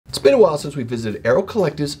It's been a while since we visited Airo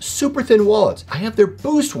Collective's super thin wallets. I have their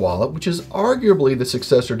Boost wallet, which is arguably the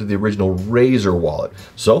successor to the original Razor wallet.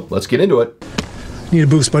 So let's get into it. Need a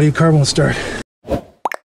boost, buddy. Your car won't start.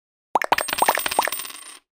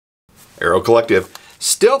 Airo Collective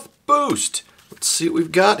Stealth Boost. Let's see what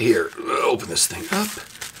we've got here. Open this thing up.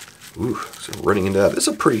 Ooh, so running into that. This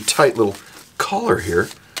is a pretty tight little collar here.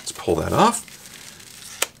 Let's pull that off.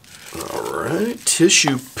 All right,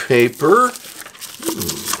 tissue paper.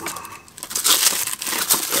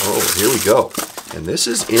 Oh, here we go. And this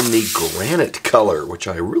is in the granite color, which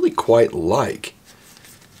I really quite like.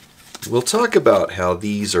 We'll talk about how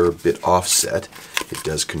these are a bit offset. It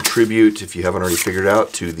does contribute, if you haven't already figured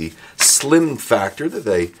out, to the slim factor that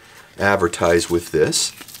they advertise with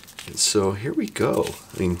this. And so here we go.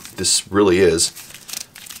 I mean, this really is,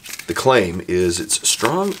 the claim is it's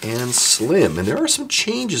strong and slim. And there are some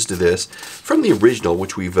changes to this from the original,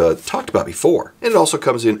 which we've talked about before. And it also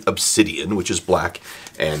comes in Obsidian, which is black,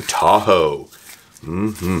 and Tahoe.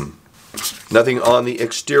 Nothing on the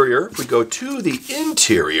exterior. If we go to the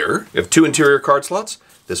interior, we have two interior card slots.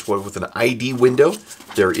 This one with an ID window.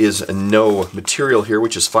 There is no material here,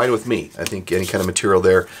 which is fine with me. I think any kind of material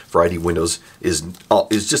there for ID windows is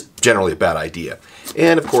just generally a bad idea.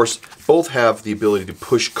 And of course, both have the ability to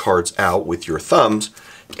push cards out with your thumbs,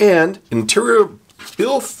 and an interior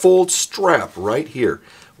billfold strap right here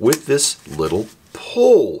with this little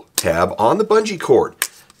pull tab on the bungee cord.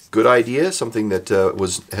 Good idea, something that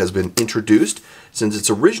has been introduced since its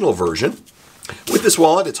original version. With this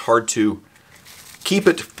wallet, it's hard to keep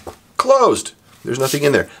it closed. There's nothing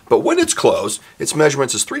in there. But when it's closed, its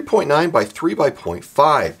measurements is 3.9 by 3 by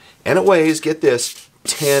 0.5. And it weighs, get this,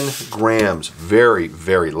 10 grams. Very,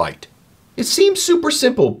 very light. It seems super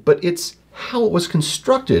simple, but it's how it was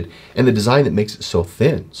constructed and the design that makes it so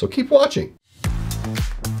thin. So keep watching.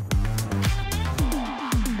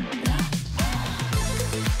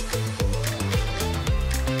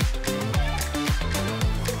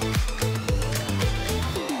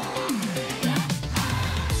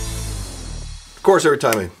 Of course, every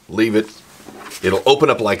time I leave it, it'll open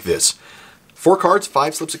up like this. 4 cards,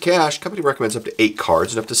 5 slips of cash. Company recommends up to 8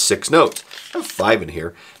 cards and up to 6 notes. I have 5 in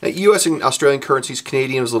here. Now, US and Australian currencies,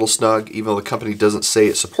 Canadian is a little snug, even though the company doesn't say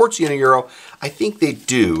it supports yen and euro. I think they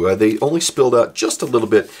do. They only spilled out just a little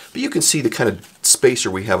bit, but you can see the kind of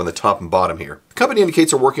spacer we have on the top and bottom here. The company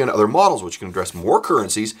indicates they're working on other models which can address more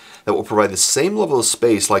currencies that will provide the same level of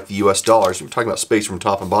space like the US dollars. We're talking about space from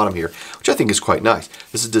top and bottom here, which I think is quite nice.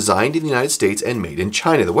 This is designed in the United States and made in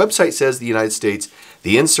China. The website says the United States,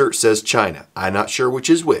 the insert says China. I'm not sure which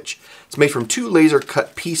is which. It's made from 2 laser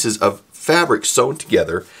cut pieces of fabric sewn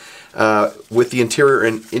together with the interior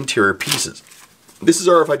and interior pieces. This is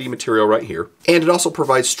RFID material right here, and it also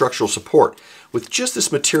provides structural support. With just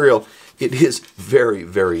this material, it is very,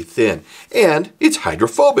 very thin. And it's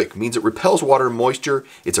hydrophobic, means it repels water and moisture,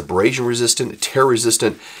 it's abrasion resistant, tear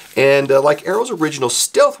resistant, and like Airo's original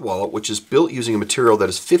Stealth wallet, which is built using a material that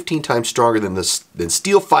is 15 times stronger than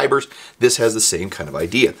steel fibers, this has the same kind of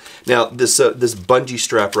idea. Now, this bungee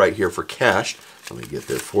strap right here for cash, let me get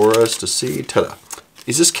there for us to see, ta-da,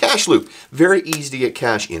 is this cash loop. Very easy to get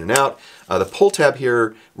cash in and out. The pull tab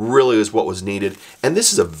here really is what was needed, and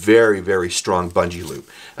this is a very, very strong bungee loop.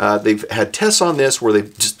 They've had tests on this where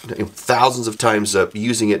they've just thousands of times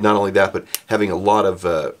using it, not only that, but having a lot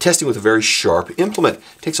of testing with a very sharp implement.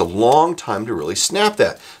 It takes a long time to really snap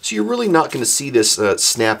that. So you're really not going to see this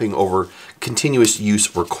snapping over continuous use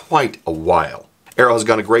for quite a while. Airo has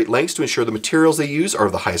gone to great lengths to ensure the materials they use are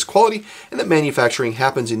of the highest quality and that manufacturing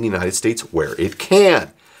happens in the United States where it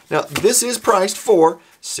can. Now, this is priced for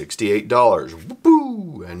 $68.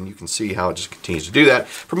 Woo-hoo! And you can see how it just continues to do that.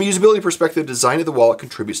 From a usability perspective, the design of the wallet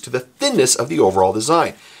contributes to the thinness of the overall design.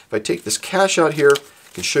 If I take this cash out here,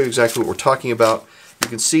 I can show you exactly what we're talking about. You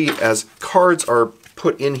can see as cards are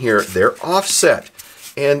put in here, they're offset.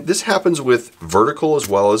 And this happens with vertical as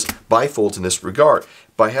well as bifolds in this regard.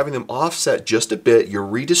 By having them offset just a bit, you're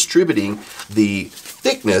redistributing the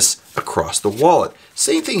thickness across the wallet.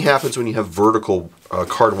 Same thing happens when you have vertical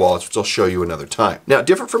card wallets, which I'll show you another time. Now,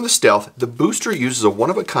 different from the Stealth, the Booster uses a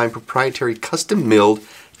one-of-a-kind proprietary custom-milled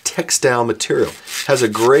textile material. Has a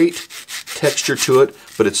great texture to it,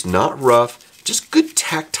 but it's not rough. Just good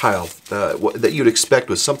tactile that you'd expect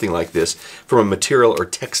with something like this from a material or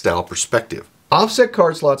textile perspective. Offset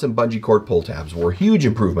card slots and bungee cord pull tabs were a huge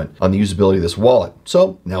improvement on the usability of this wallet.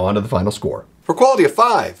 So now on to the final score. For quality of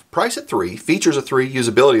 5, price at 3, features of 3,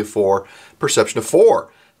 usability of 4, perception of 4.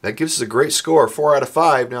 That gives us a great score, 4 out of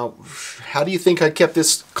 5. Now, how do you think I kept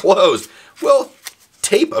this closed? Well,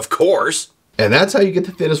 tape, of course. And that's how you get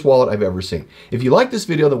the thinnest wallet I've ever seen. If you like this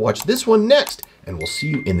video, then watch this one next. and we'll see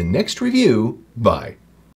you in the next review. Bye.